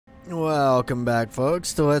Welcome back,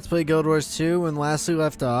 folks, to Let's Play Guild Wars 2. When last we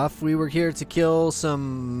left off, we were here to kill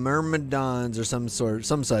some myrmidons or some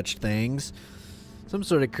such things. Some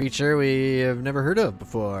sort of creature we have never heard of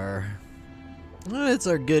before. It's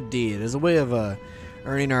our good deed. It's a way of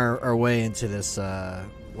earning our way into this,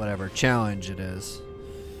 whatever, challenge it is.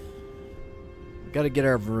 Gotta get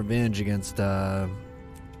our revenge against,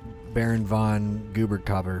 Baron von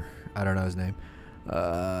Guberkopper. I don't know his name.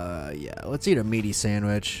 Yeah, let's eat a meaty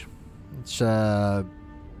sandwich. Let's,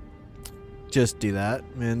 just do that.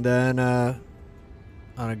 And then, on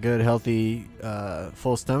a good, healthy,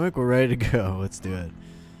 full stomach, we're ready to go. Let's do it.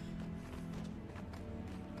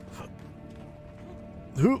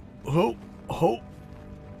 Ho, ho.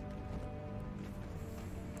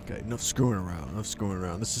 Okay, enough screwing around.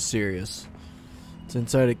 This is serious. It's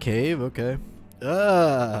inside a cave? Okay.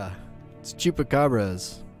 It's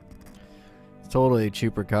chupacabras. Totally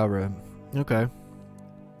chupacabra. Okay.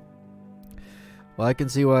 Well, I can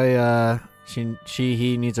see why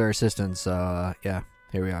he needs our assistance. So yeah,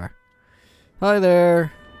 here we are. Hi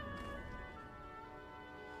there.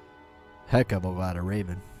 Heck of a lot of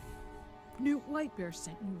raven. Newt Whitebear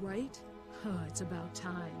sent you, right? Oh, it's about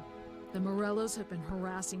time. The Muerellows have been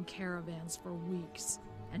harassing caravans for weeks,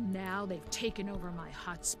 and now they've taken over my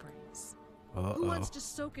hot springs. Who wants to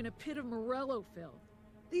soak in a pit of Muerello filth?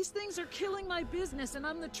 These things are killing my business, and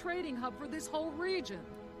I'm the trading hub for this whole region.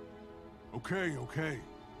 Okay.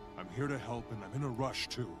 I'm here to help, and I'm in a rush,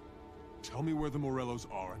 too. Tell me where the Muerellos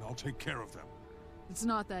are, and I'll take care of them. It's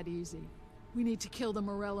not that easy. We need to kill the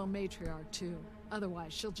Muerello matriarch, too.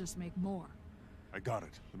 Otherwise, she'll just make more. I got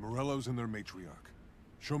it. The Muerellos and their matriarch.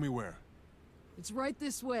 Show me where. It's right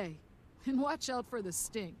this way. And watch out for the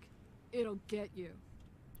stink. It'll get you.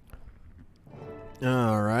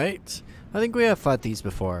 Alright. I think we have fought these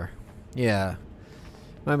before. Yeah.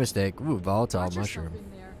 My mistake. Ooh, volatile Watch mushroom. yourself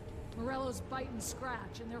in there. Muerellos bite and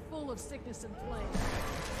scratch, and they're full of sickness and plague.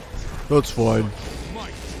 That's fine.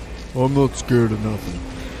 I'm not scared of nothing.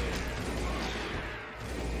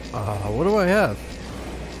 What do I have?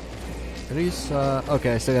 Are these,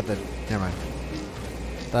 okay, I still got the, never mind.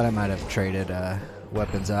 Thought I might have traded,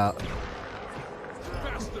 weapons out.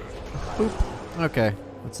 Boop. Okay,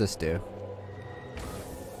 what's this do?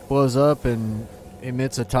 Blows up and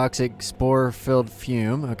emits a toxic spore-filled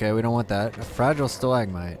fume. Okay, we don't want that. A fragile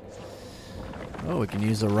stalagmite. Oh, we can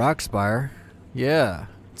use a rock spire. Yeah,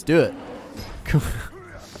 let's do it.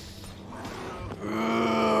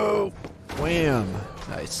 Oh, wham!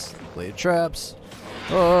 Nice. Blade traps.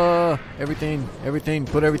 Oh, everything,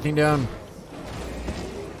 put everything down.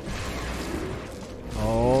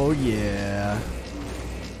 Oh yeah.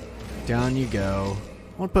 Down you go.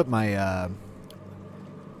 I want to put my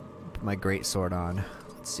my great sword on.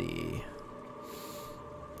 Let's see.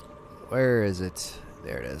 Where is it?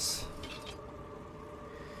 There it is.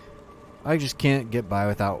 I just can't get by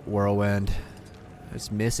without whirlwind. I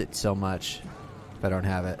just miss it so much if I don't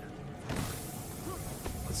have it.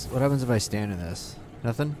 What happens if I stand in this?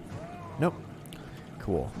 Nothing? Nope.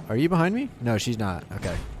 Cool. Are you behind me? No, she's not.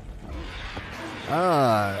 Okay.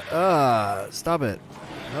 Stop it.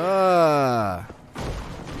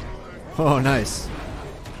 Oh, nice.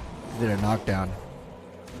 Did a knockdown.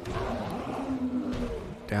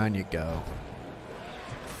 Down you go.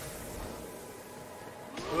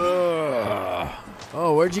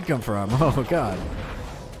 Oh, where'd you come from? Oh, God.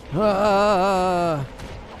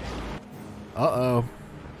 Uh-oh.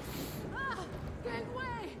 Get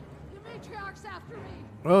away! The matriarch's after me!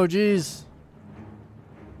 Oh, jeez.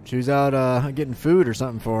 She was out getting food or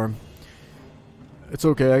something for him. It's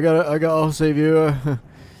okay. I'll save you.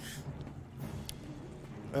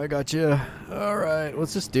 I got you. All right.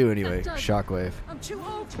 What's this do anyway? Shockwave. I'm too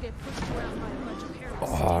old to get pushed around by a bunch of heretics.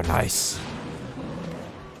 Oh, nice.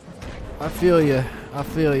 I feel you.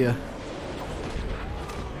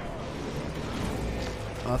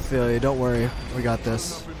 Don't worry. We got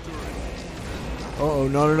this. Uh-oh,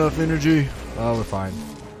 not enough energy. Oh, we're fine.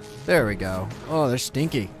 There we go. Oh, they're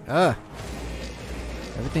stinky.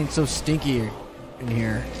 Everything's so stinky in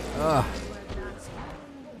here.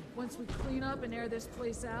 Once we clean up and air this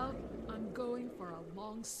place out, I'm going for a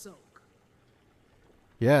long soak.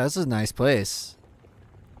 Yeah, this is a nice place.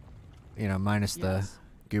 You know, minus the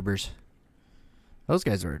goobers. Those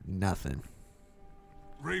guys were nothing.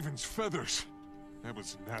 Raven's feathers. That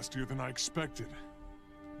was nastier than I expected.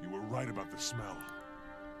 You were right about the smell.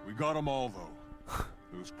 We got them all, though.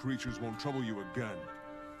 Those creatures won't trouble you again.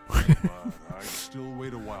 But I'd still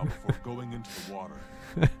wait a while before going into the water.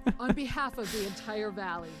 On behalf of the entire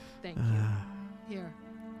valley, thank you. Here,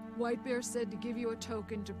 Whitebear said to give you a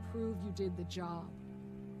token to prove you did the job.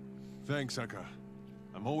 Thanks, Eka.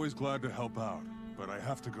 I'm always glad to help out, but I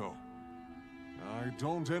have to go. I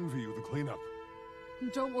don't envy you the cleanup.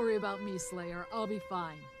 Don't worry about me, Slayer. I'll be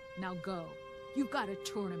fine. Now go. You've got a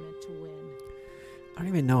tournament to win. I don't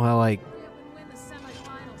even know how, like, Win the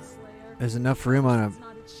semifinals, Slayer. there's enough room on a... He's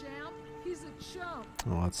not a champ. He's a chump.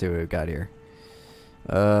 Oh, let's see what we've got here.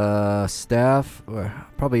 Staff.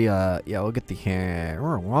 Probably, yeah, we'll get the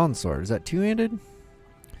wand sword. Is that two-handed? It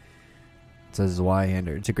says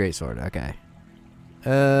Y-handed. It's a great sword. Okay.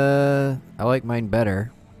 I like mine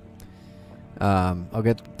better. I'll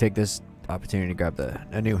take this opportunity to grab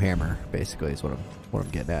a new hammer. Basically, is what I'm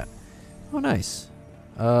getting at. Oh, nice.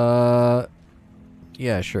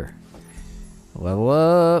 Yeah, sure. Level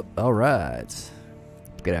up. All right. Let's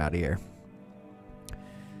get out of here.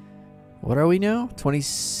 What are we now?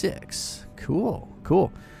 26. Cool.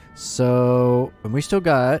 Cool. So, and we still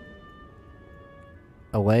got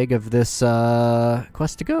a leg of this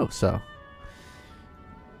quest to go. So,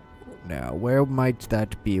 now where might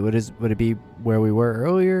that be? Would it be where we were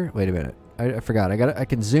earlier? Wait a minute. I forgot. I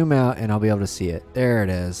can zoom out and I'll be able to see it. There it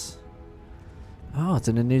is. Oh, it's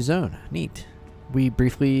in a new zone. Neat. We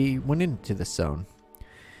briefly went into this zone.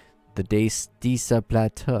 The Disa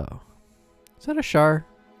Plateau. Is that a Shar?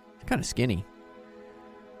 It's kind of skinny.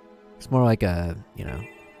 It's more like a, you know,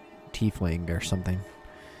 tiefling or something.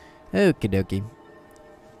 Okie dokie.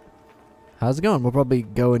 How's it going? We'll probably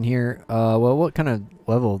go in here. Well, what kind of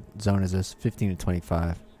level zone is this? 15 to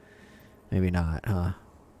 25. Maybe not, huh?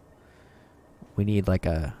 We need like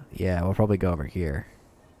a... Yeah, we'll probably go over here.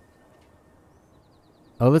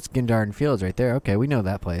 Oh, that's Gindarden Fields right there. Okay, we know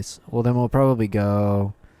that place. Well, then we'll probably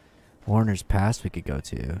go... Warner's Pass we could go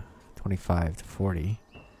to. 25 to 40.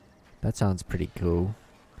 That sounds pretty cool.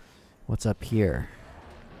 What's up here?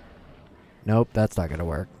 Nope, that's not gonna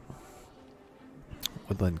work.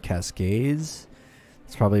 Woodland Cascades.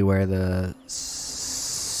 That's probably where the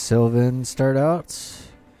Sylvan start out.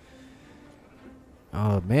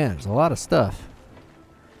 Oh man, there's a lot of stuff.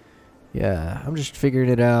 Yeah, I'm just figuring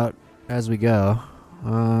it out as we go.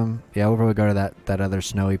 Yeah, we'll probably go to that other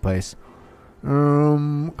snowy place.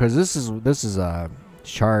 Because this is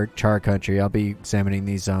char country. I'll be examining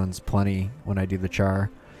these zones plenty when I do the char,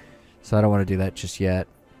 so I don't want to do that just yet.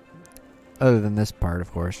 Other than this part,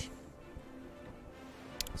 of course.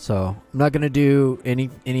 So I'm not gonna do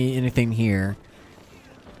anything here.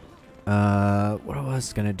 What I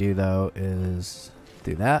was gonna do though is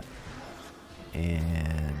do that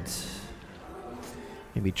and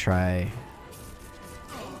maybe try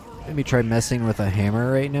messing with a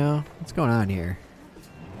hammer right now. What's going on here?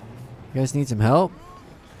 You guys need some help?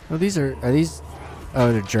 Oh, are these?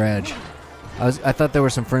 Oh, they're dredge. I thought there were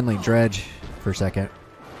some friendly dredge for a second,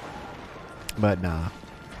 but nah.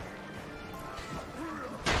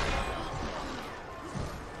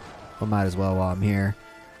 Well, might as well while I'm here.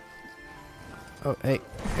 Oh,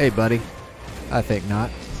 hey, buddy. I think not.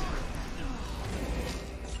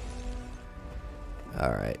 All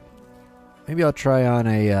right. Maybe I'll try on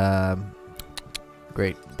the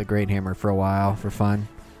great hammer for a while for fun.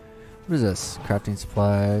 What is this? Crafting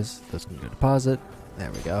supplies. Those can go deposit.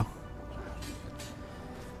 There we go.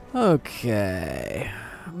 Okay.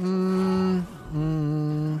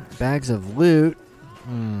 Bags of loot.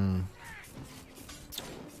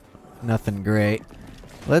 Nothing great.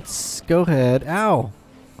 Let's go ahead. Ow!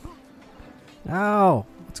 Ow!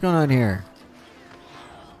 What's going on here?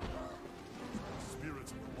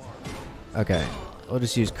 Okay. We'll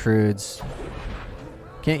just use crudes.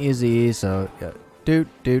 Can't use these, so... Yeah. Doot.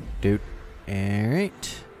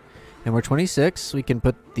 Alright. And we're 26. We can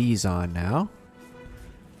put these on now.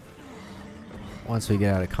 Once we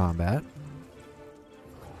get out of combat.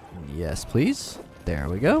 Yes, please. There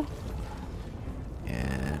we go.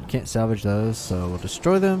 And can't salvage those, so we'll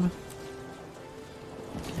destroy them.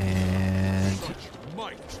 And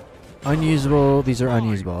unusable. These are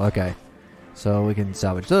unusable. Okay. So we can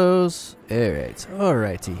salvage those. Alright.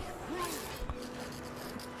 Alrighty.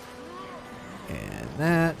 And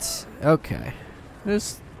that. Okay.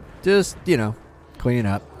 Just, you know, cleaning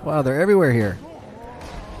up. Wow, they're everywhere here.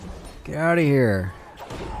 Get out of here.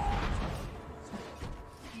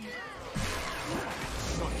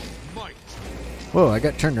 Whoa, I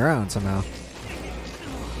got turned around somehow.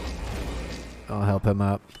 I'll help him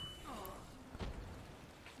up.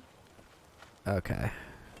 Okay.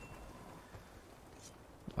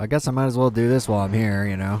 I guess I might as well do this while I'm here,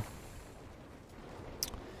 you know.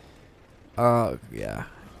 Yeah.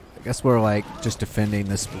 I guess we're like just defending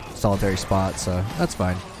this solitary spot, so that's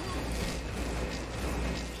fine.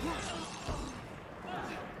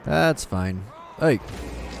 That's fine. Hey.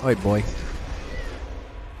 Hey, boy.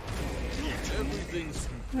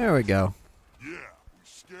 There we go.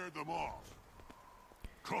 scared them off.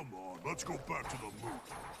 Come on, let's go back to the movie.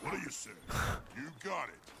 What do you say? You got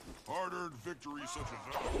it. Hard-earned victory such as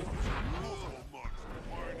that is an awful much for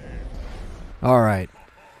my name. Alright.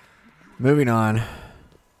 Moving on.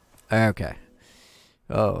 Okay.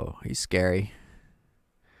 Oh, he's scary.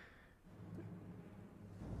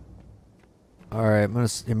 Alright,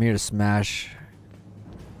 I'm here to smash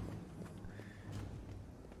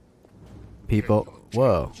people.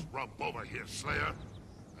 Whoa. Rump over here, Slayer.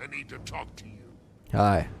 I need to talk to you.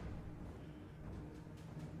 Hi.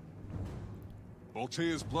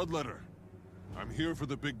 Voltaea's bloodletter. I'm here for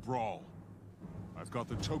the big brawl. I've got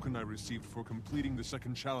the token I received for completing the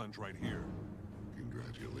second challenge right here.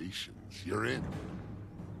 Congratulations, you're in.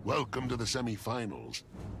 Welcome to the semi-finals.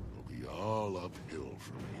 It'll be all uphill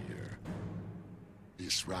from here.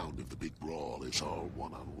 This round of the big brawl is all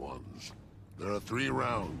one-on-ones. There are 3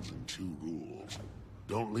 rounds and 2 rules.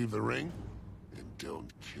 Don't leave the ring, and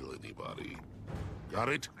don't kill anybody. Got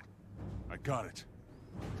it? I got it.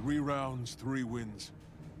 3 rounds, 3 wins.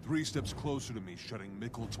 3 steps closer to me shutting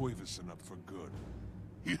Mikkel Toivosen up for good.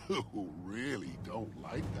 You really don't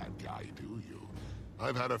like that guy, do you?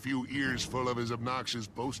 I've had a few ears full of his obnoxious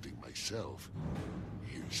boasting myself.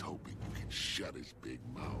 Here's hoping you can shut his big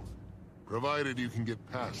mouth. Provided you can get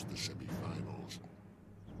past the semi-finals.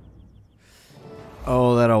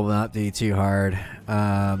 Oh, that'll not be too hard.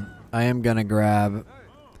 I am gonna grab...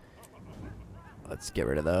 Let's get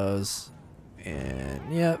rid of those.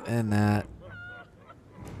 And, yep, and that.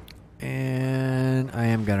 And I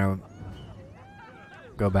am gonna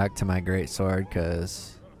go back to my greatsword,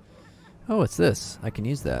 because... Oh, what's this? I can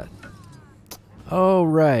use that. Oh,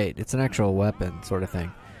 right. It's an actual weapon sort of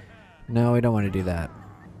thing. No, we don't want to do that.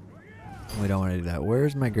 We don't want to do that.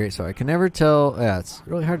 Where's my greatsword? I can never tell. Yeah, it's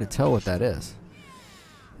really hard to tell what that is.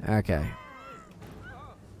 Okay.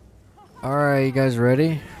 Alright, you guys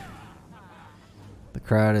ready? The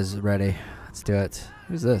crowd is ready. Let's do it.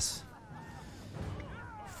 Who's this?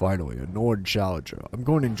 Finally, a Nord challenger. I'm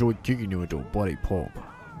going to enjoy kicking you into a bloody pulp.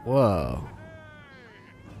 Whoa.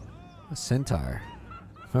 A centaur.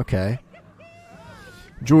 Okay.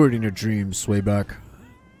 Enjoy it in your dreams, Swayback.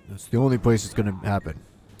 That's the only place it's gonna happen.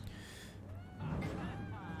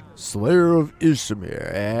 Slayer of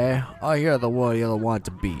Izmir, eh? I hear the one you want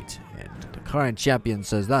to beat, and the current champion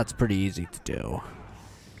says that's pretty easy to do.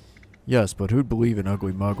 Yes, but who'd believe an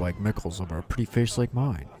ugly mug like Mikkel's over a pretty face like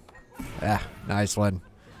mine? Ah, nice one.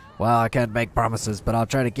 Well, I can't make promises, but I'll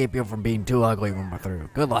try to keep you from being too ugly when we're through.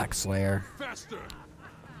 Good luck, Slayer. Faster!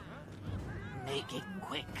 Make it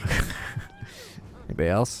quick. Anybody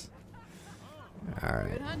else?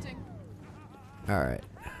 Alright. Good hunting. Alright.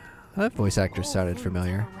 That voice actor sounded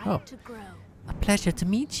familiar. Oh. A pleasure to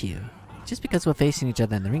meet you. Just because we're facing each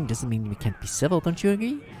other in the ring doesn't mean we can't be civil, don't you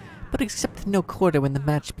agree? But accept no quarter when the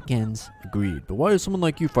match begins. Agreed. But why is someone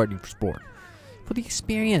like you fighting for sport? For the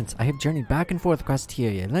experience. I have journeyed back and forth across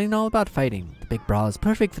Tyria, learning all about fighting. The big brawl is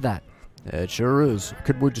perfect for that. It sure is. I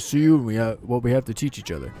couldn't wait to see you and what we have to teach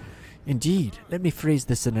each other. Indeed. Let me phrase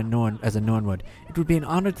this in as a Norn would. It would be an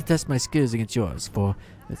honor to test my skills against yours. For,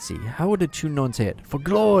 let's see, how would a true Norn say it? For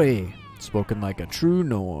glory! Spoken like a true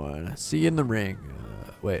Norn. See you in the ring.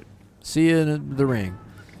 Wait. See you in the ring.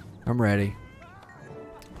 I'm ready.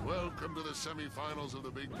 Welcome to the semi-finals of the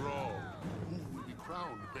big brawl. Who will be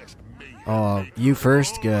crowned best mayhem Oh, maker you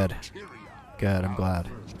first? of Good. Tyria? Good, I'm glad.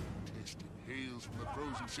 Our first contestant hails from the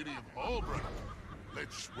frozen city of Albrecht.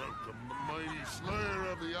 Let's welcome the mighty slayer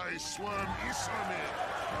of the ice swarm,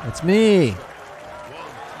 Izmir. It's me!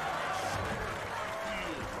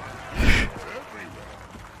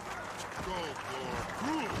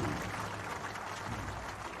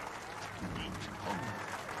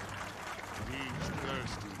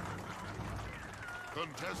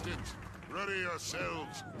 Contestants, ready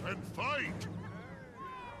yourselves and fight!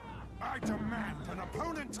 I demand an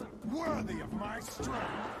opponent worthy of my strength.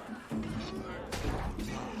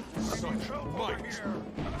 Such might.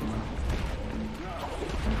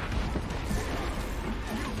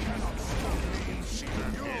 You cannot stop me.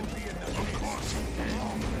 You'll be in the Of course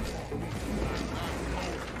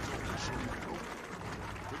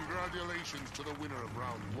Congratulations to the winner of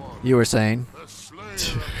round 1. You were saying? The Slayer of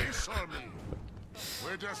Izmir.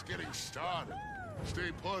 We're just getting started.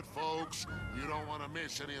 Stay put, folks. You don't want to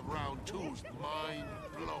miss any of round 2's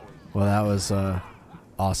mind-blowing. Well, that was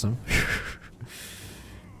awesome.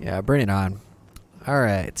 Yeah, bring it on.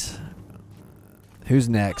 Alright. Who's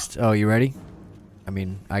next? Oh, you ready? I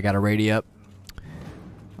mean, I got a ready up.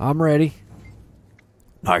 I'm ready.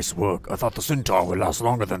 Nice work. I thought the centaur would last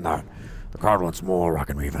longer than that. The crowd wants more,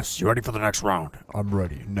 Rockin' Revis. You ready for the next round? I'm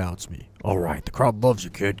ready. Announce me. Alright, the crowd loves you,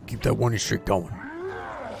 kid. Keep that winning streak going.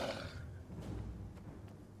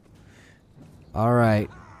 Alright,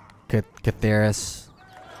 Catheris.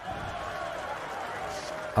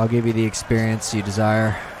 I'll give you the experience you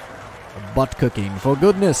desire. Butt cooking, for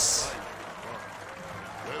goodness!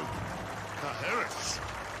 Well, Caheris.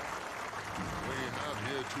 We have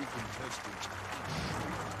here 2 contestants.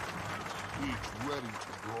 Each ready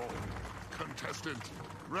to brawl. Contestant,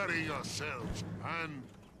 ready yourselves and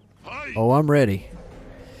fight! Oh, I'm ready.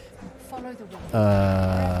 Follow the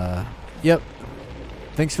way. Yep.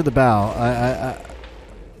 Thanks for the bow. I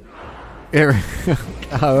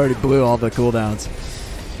already blew all the cooldowns.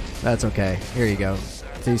 That's okay. Here you go.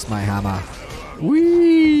 Taste my hammer.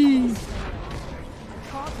 Whee!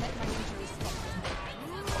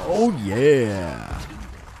 Oh yeah.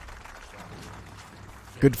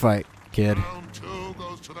 Good fight, kid. Round 2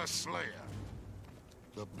 goes to the Slayer.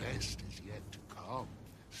 The best is yet to come.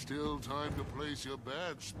 Still time to place your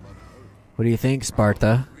bets, but What do you think,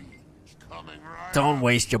 Sparta? it's coming right. Don't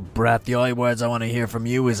waste your breath. The only words I want to hear from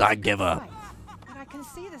you is I give up. But I can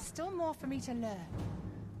see there's still more for me to learn.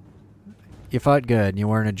 You fought good, and you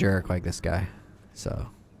weren't a jerk like this guy. So,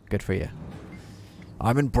 good for you.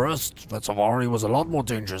 I'm impressed. That safari was a lot more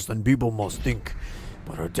dangerous than people must think.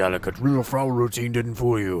 But her delicate real Frau routine didn't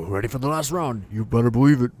fool you. Ready for the last round? You better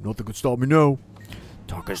believe it. Nothing could stop me now.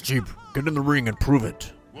 Talk is cheap. Get in the ring and prove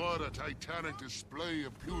it. What a titanic display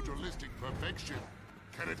of pugilistic perfection.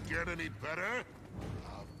 Can it get any better?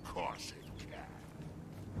 Of course it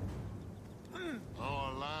can.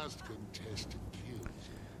 Our last contestant kills.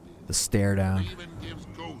 The stare down. Even gives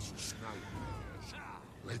ghosts nightmares.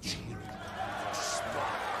 Let's hear it.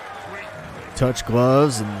 Great. Touch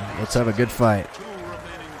gloves, and let's have a good fight. 2 remaining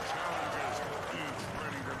challengers, each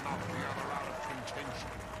ready to knock the other out of contention.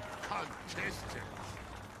 Contestants,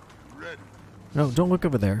 ready No, don't look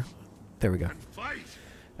over there. There we go. and fight.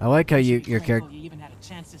 I like how your Grateful character... You even had a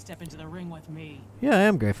chance to step into the ring with me. Yeah, I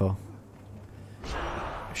am grateful.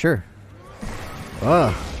 Sure.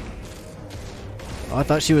 Oh. I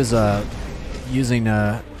thought she was using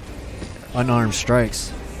unarmed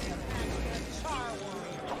strikes.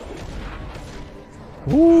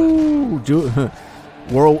 Woo!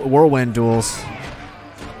 Whirlwind duels.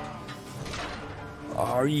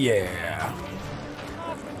 Oh yeah.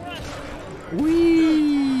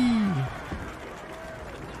 Whee!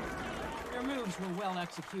 Your moves were well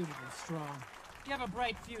executed and strong. You have a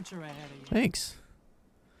bright future ahead of you. Thanks.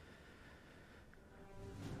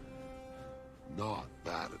 Not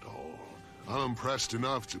bad at all. I'm impressed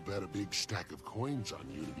enough to bet a big stack of coins on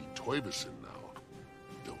you to be Toyverson now.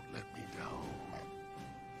 Don't let me down.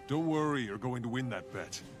 Don't worry, you're going to win that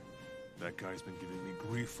bet. That guy's been giving me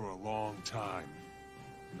grief for a long time.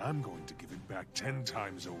 And I'm going to give it back 10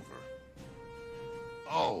 times over.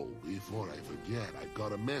 Oh, before I forget, I've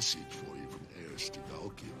got a message for you from Heir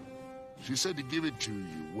Stigulkin. She said to give it to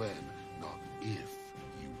you when, not if,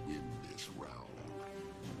 you win this round.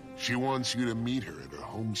 She wants you to meet her at her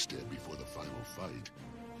homestead before the final fight.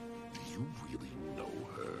 Do you really know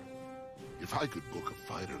her? If I could book a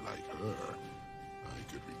fighter like her,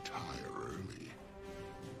 I could retire early.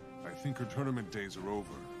 I think her tournament days are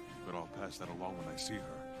over, but I'll pass that along when I see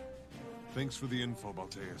her. Thanks for the info,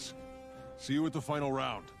 Balteus. See you at the final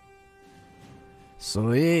round.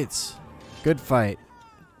 Sweet. Good fight.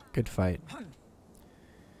 Good fight.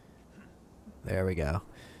 There we go.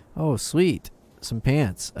 Oh, sweet. Some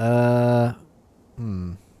pants. I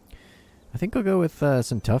think I'll go with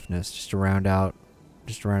some toughness just to round it out.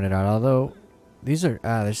 Although these are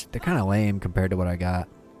they're kind of lame compared to what I got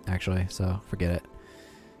actually, so forget it.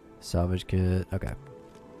 Salvage kit. Okay.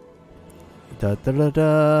 Da da da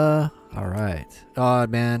da. All right. Oh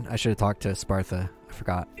man, I should have talked to Sparta. I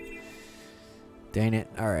forgot. Dang it.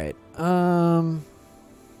 All right.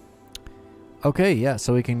 Okay, yeah,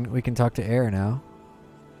 so we can talk to Air now.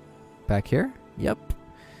 Back here? Yep.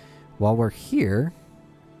 While we're here,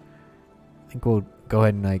 I think we'll go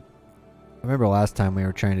ahead and I remember last time we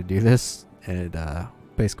were trying to do this and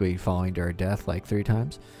basically falling to our death like 3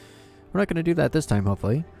 times. We're not going to do that this time,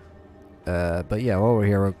 hopefully. But yeah, while we're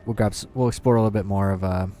here, we'll explore a little bit more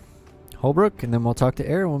of Holbrook, and then we'll talk to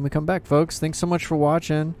Air when we come back, folks. Thanks so much for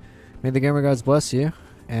watching. May the gamer gods bless you,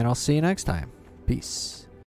 and I'll see you next time. Peace.